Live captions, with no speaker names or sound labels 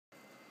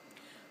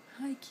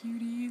Hi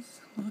cuties,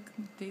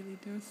 welcome to Daily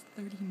Dose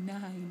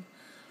 39.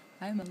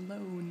 I'm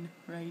alone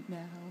right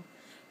now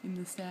in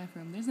the staff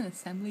room. There's an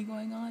assembly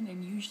going on,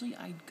 and usually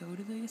I'd go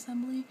to the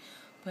assembly,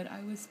 but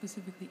I was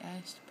specifically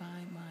asked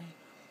by my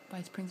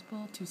vice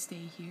principal to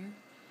stay here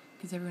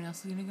because everyone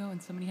else is going to go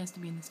and somebody has to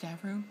be in the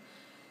staff room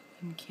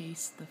in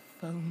case the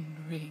phone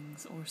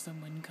rings or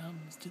someone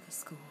comes to the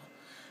school,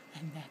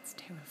 and that's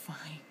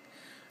terrifying.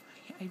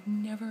 I've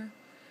never,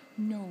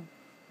 no,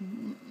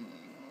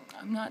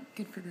 I'm not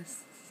good for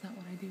this. This is not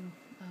what I do.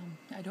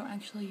 I don't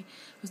actually,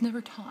 was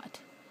never taught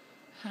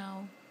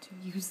how to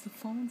use the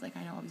phones. Like,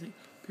 I know obviously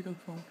pick up the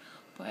phone,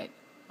 but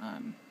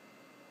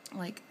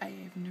like, I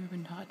have never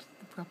been taught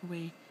the proper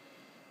way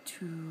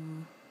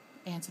to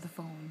answer the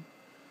phone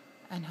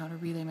and how to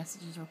relay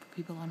messages or put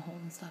people on hold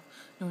and stuff.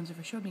 No one's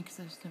ever showed me because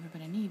there's never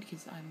been a need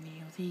because I'm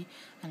the AOT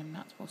and I'm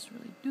not supposed to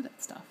really do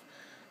that stuff.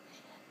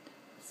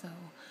 And so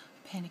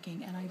I'm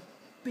panicking and I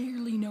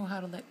barely know how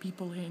to let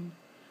people in.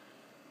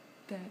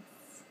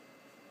 That's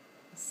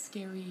a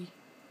scary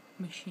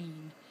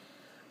machine.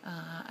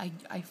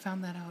 I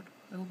found that out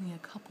only a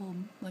couple,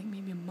 like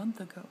maybe a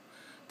month ago,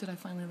 did I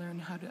finally learn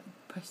how to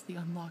press the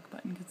unlock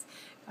button, because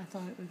I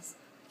thought it was,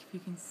 if you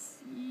can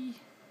see,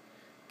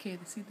 okay,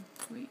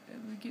 wait,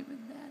 we give it,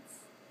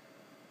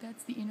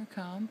 that's the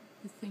intercom,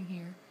 this thing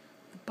here.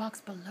 The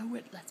box below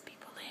it lets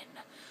people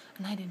in,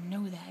 and I didn't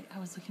know that. I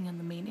was looking on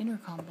the main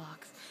intercom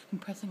box and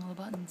pressing all the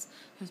buttons.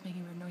 It was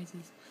making weird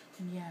noises,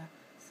 and yeah,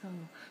 so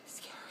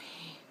scary.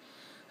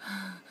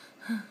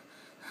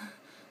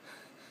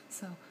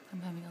 So I'm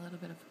having a little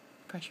bit of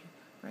pressure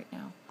right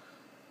now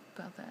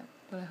about that,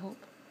 but I hope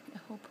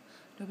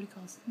nobody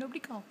calls. Nobody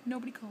call,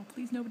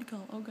 please, nobody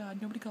call. Oh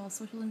God, nobody call.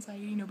 Social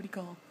anxiety, nobody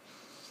call.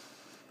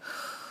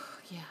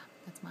 Yeah,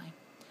 that's my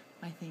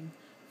thing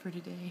for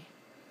today.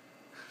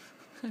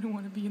 I don't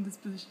want to be in this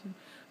position.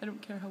 I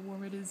don't care how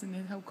warm it is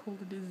and how cold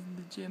it is in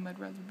the gym. I'd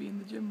rather be in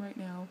the gym right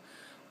now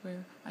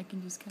where I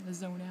can just kind of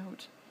zone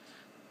out,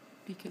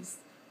 because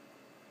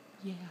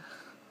yeah,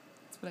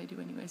 that's what I do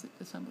anyways at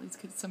assemblies,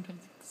 because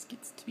sometimes it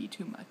gets to be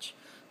too much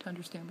to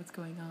understand what's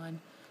going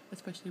on,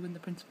 especially when the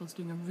principal's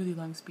doing a really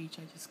long speech.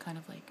 I just kind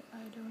of like,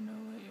 I don't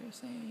know what you're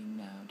saying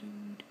now,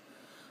 dude.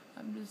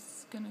 I'm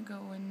just gonna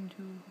go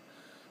into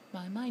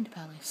my mind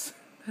palace.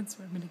 That's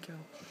where I'm gonna go.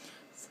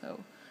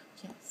 So,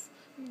 yes.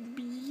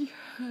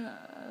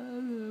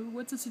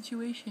 What's a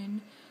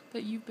situation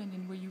that you've been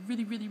in where you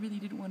really, really, really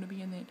didn't want to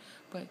be in it,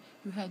 but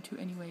you had to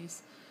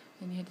anyways,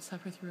 and you had to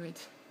suffer through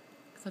it?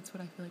 Because that's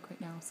what I feel like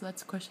right now. So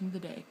that's the question of the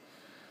day.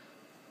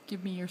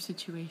 Give me your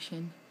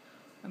situation.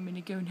 I'm gonna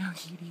go now,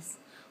 cuties.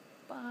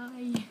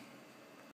 Bye.